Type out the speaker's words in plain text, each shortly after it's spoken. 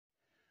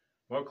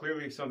Well,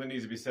 clearly something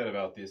needs to be said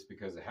about this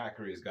because the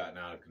hackery has gotten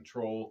out of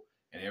control,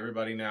 and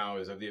everybody now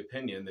is of the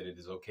opinion that it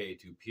is okay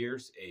to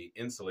pierce a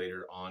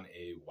insulator on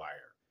a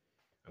wire.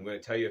 I'm going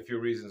to tell you a few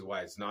reasons why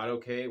it's not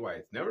okay, why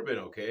it's never been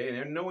okay,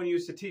 and no one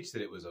used to teach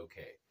that it was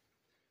okay.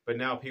 But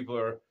now people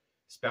are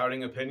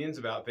spouting opinions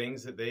about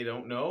things that they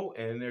don't know,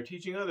 and they're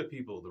teaching other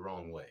people the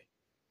wrong way.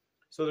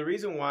 So the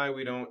reason why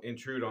we don't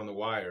intrude on the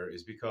wire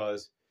is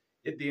because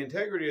the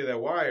integrity of that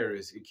wire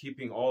is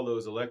keeping all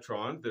those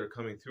electrons that are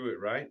coming through it,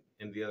 right,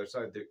 and the other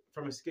side,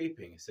 from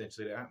escaping,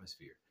 essentially, the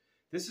atmosphere.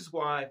 This is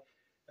why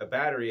a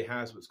battery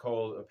has what's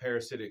called a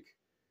parasitic,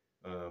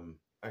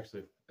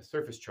 actually, a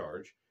surface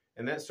charge.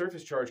 And that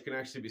surface charge can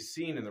actually be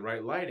seen in the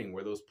right lighting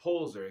where those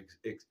poles are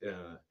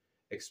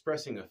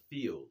expressing a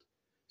field.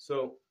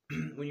 So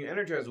when you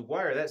energize a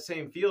wire, that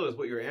same field is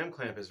what your amp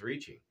clamp is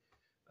reaching,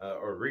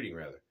 or reading,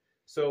 rather.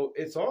 So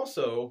it's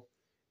also...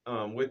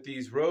 with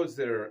these roads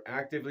that are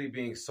actively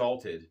being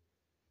salted,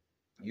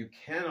 you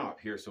cannot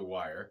pierce a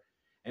wire.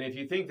 And if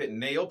you think that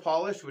nail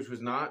polish, which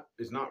is not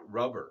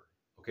rubber,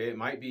 okay, it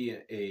might be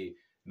a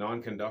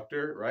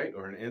non-conductor, right,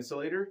 or an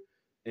insulator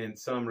in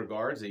some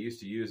regards. They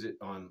used to use it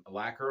on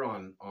lacquer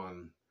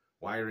on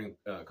wiring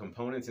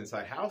components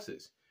inside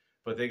houses,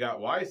 but they got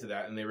wise to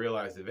that and they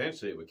realized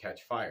eventually it would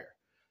catch fire.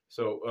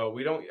 So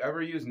we don't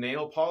ever use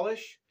nail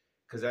polish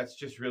because that's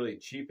just really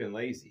cheap and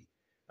lazy.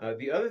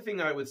 The other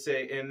thing I would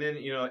say, and then,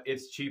 you know,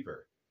 it's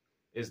cheaper,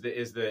 is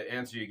the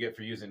answer you get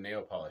for using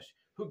nail polish.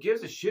 Who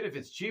gives a shit if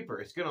it's cheaper?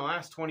 It's going to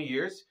last 20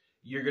 years.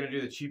 You're going to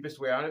do the cheapest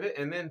way out of it.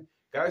 And then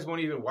guys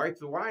won't even wipe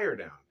the wire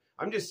down.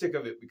 I'm just sick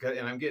of it because,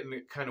 and I'm getting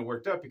kind of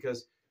worked up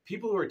because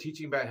people who are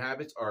teaching bad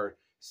habits are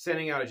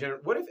sending out a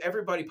general. What if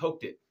everybody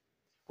poked it?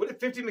 What if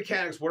 50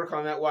 mechanics work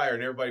on that wire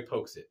and everybody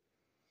pokes it?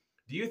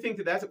 Do you think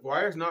that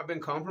wire's not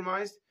been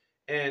compromised?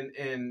 And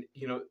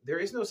you know, there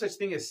is no such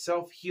thing as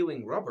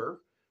self-healing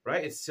rubber.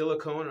 Right, it's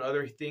silicone and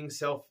other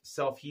things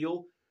self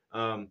heal,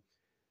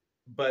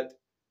 but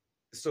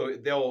so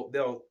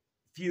they'll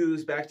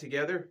fuse back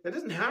together. That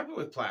doesn't happen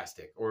with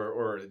plastic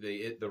or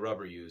the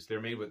rubber used.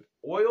 They're made with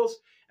oils.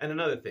 And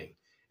another thing,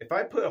 if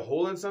I put a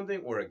hole in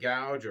something or a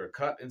gouge or a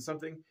cut in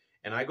something,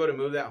 and I go to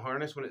move that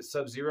harness when it's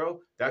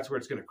sub-zero, that's where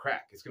it's going to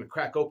crack. It's going to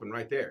crack open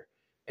right there.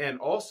 And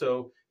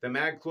also, the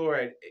mag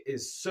chloride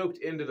is soaked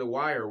into the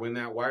wire when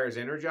that wire is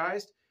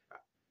energized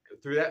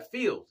through that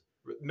field.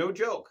 No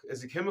joke.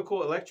 As a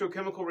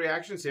electrochemical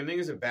reaction, same thing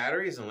as a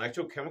battery is an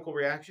electrochemical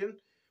reaction.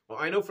 Well,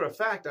 I know for a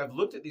fact I've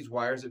looked at these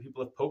wires that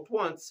people have poked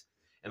once,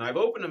 and I've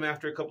opened them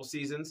after a couple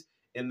seasons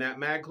in that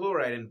mag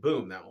chloride, and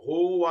boom, that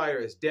whole wire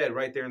is dead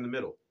right there in the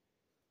middle.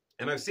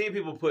 And I've seen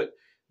people put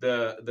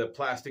the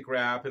plastic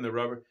wrap and the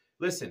rubber.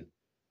 Listen,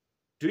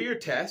 do your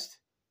test,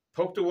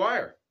 poke the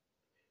wire,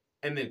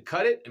 and then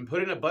cut it and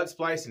put it in a butt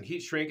splice and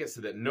heat shrink it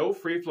so that no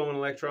free-flowing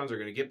electrons are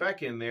going to get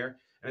back in there,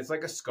 and it's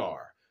like a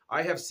scar.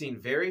 I have seen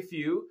very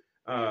few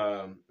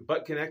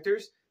butt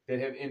connectors that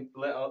have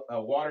let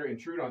water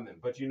intrude on them.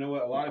 But you know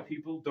what? A lot of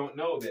people don't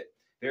know that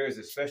there is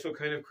a special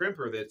kind of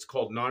crimper that's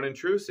called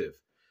non-intrusive.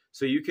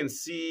 So you can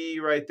see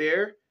right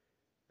there,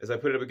 as I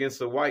put it up against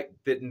the white,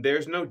 that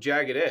there's no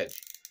jagged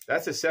edge.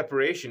 That's a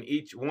separation,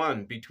 each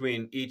one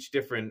between each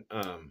different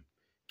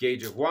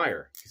gauge of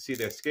wire. You can see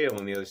that scale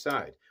on the other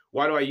side.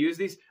 Why do I use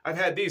these? I've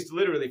had these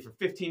literally for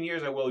 15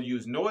 years. I will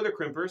use no other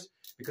crimpers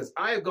because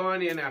I have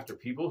gone in after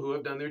people who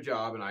have done their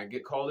job and I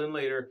get called in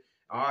later.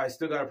 Oh, I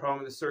still got a problem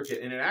with the circuit.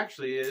 And it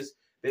actually is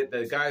that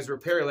the guy's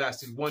repair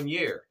lasted 1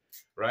 year,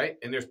 right?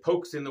 And there's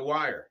pokes in the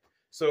wire.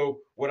 So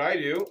what I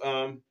do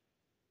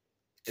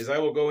is I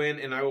will go in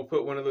and I will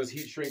put one of those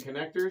heat shrink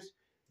connectors.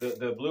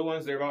 The blue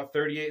ones, they're about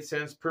 38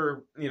 cents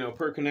per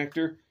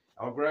connector.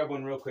 I'll grab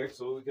one real quick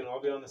so we can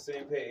all be on the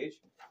same page.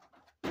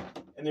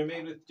 And they're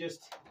made with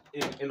just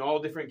in all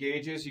different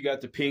gauges. You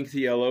got the pink, the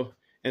yellow,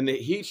 and the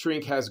heat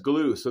shrink has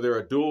glue. So they're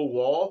a dual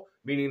wall,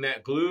 meaning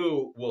that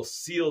glue will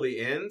seal the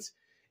ends.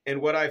 And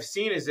what I've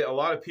seen is that a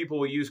lot of people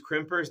will use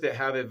crimpers that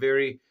have a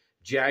very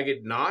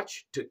jagged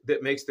notch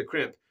that makes the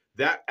crimp.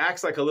 That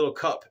acts like a little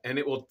cup, and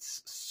it will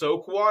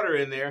soak water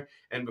in there.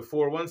 And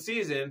before one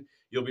season,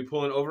 you'll be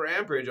pulling over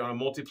amperage on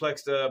a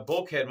multiplexed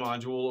bulkhead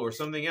module or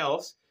something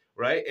else,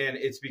 right? And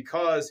it's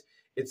because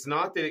it's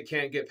not that it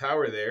can't get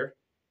power there.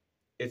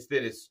 It's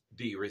that it's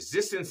the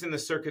resistance in the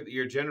circuit that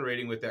you're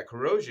generating with that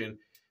corrosion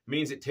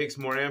means it takes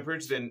more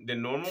amperage than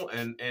normal,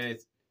 and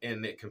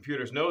the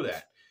computers know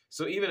that.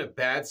 So even a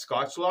bad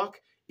Scotch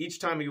lock, each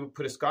time you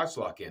put a Scotch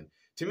lock in,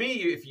 to me,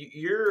 if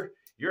you're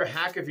a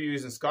hack if you're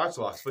using Scotch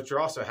locks, but you're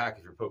also a hack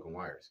if you're poking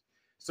wires.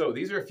 So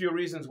these are a few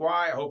reasons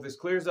why. I hope this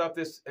clears up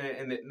this,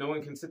 and that no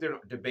one can sit there and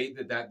debate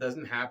that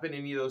doesn't happen,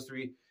 any of those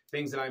three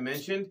things that I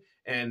mentioned,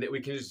 and that we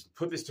can just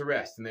put this to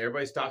rest and that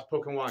everybody stops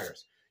poking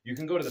wires. You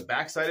can go to the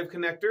backside of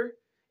connector.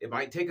 It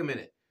might take a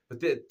minute, but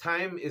the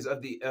time is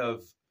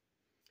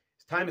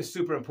time is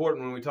super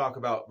important when we talk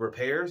about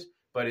repairs,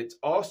 but it's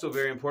also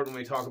very important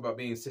when we talk about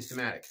being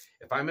systematic.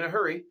 If I'm in a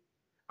hurry,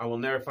 I will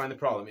never find the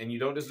problem. And you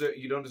don't deserve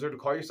to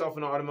call yourself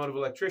an automotive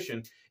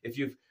electrician.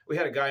 We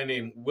had a guy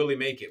named Willie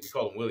Make It. We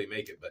called him Willie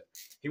Make It, but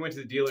he went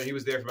to the dealer. He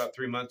was there for about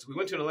 3 months. We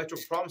went to an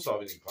electrical problem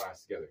solving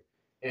class together.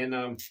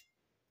 And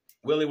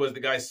Willie was the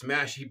guy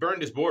he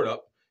burned his board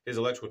up, his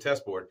electrical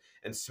test board,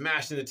 and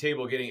smashed in the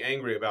table getting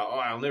angry about, oh,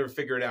 I'll never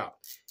figure it out.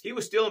 He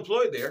was still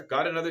employed there,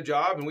 got another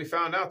job, and we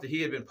found out that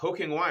he had been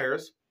poking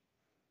wires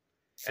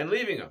and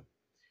leaving them.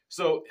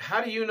 So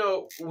how do you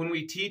know when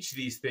we teach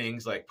these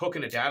things like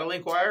poking a data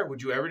link wire?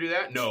 Would you ever do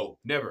that? No,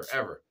 never,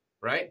 ever,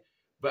 right?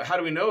 But how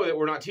do we know that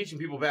we're not teaching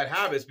people bad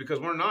habits? Because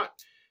we're not,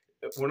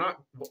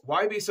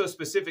 why be so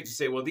specific to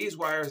say, well, these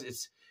wires,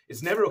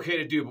 it's never okay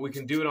to do, but we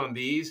can do it on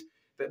these?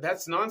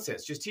 That's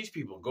nonsense. Just teach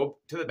people. Go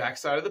to the back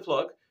side of the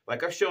plug,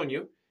 like I've shown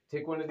you.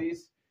 Take one of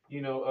these,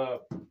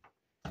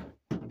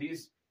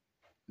 these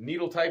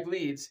needle type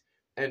leads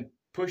and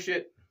push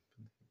it.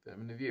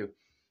 I'm in the view.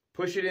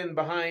 Push it in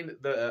behind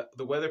the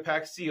weather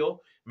pack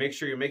seal. Make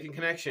sure you're making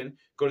connection.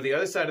 Go to the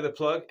other side of the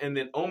plug and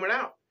then ohm it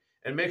out.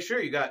 And make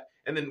sure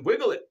and then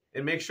wiggle it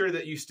and make sure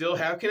that you still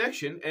have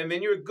connection. And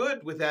then you're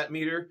good with that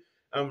meter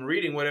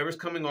reading whatever's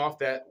coming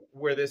off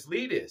where this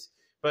lead is.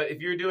 But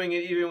if you're doing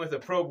it even with a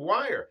probe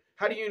wire,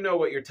 how do you know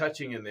what you're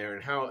touching in there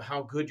and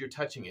how good you're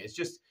touching it?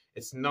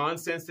 It's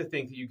nonsense to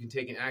think that you can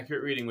take an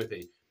accurate reading with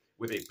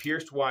a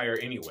pierced wire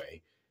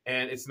anyway.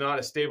 And it's not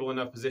a stable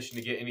enough position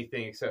to get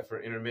anything except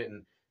for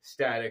intermittent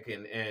static.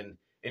 And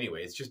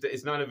anyway,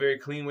 it's not a very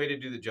clean way to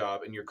do the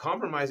job. And you're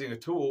compromising a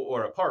tool,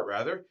 or a part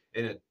rather,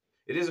 and it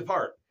is a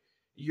part.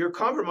 You're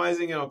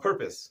compromising it on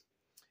purpose.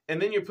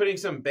 And then you're putting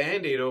some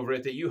Band-Aid over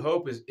it that you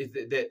hope is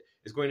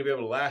going to be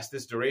able to last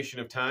this duration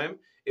of time.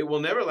 It will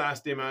never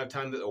last the amount of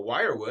time that a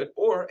wire would,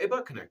 or a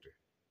butt connector.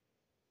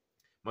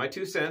 My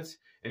 2 cents.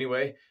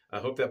 Anyway, I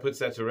hope that puts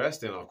that to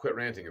rest, and I'll quit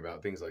ranting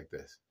about things like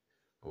this.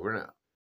 Over and out.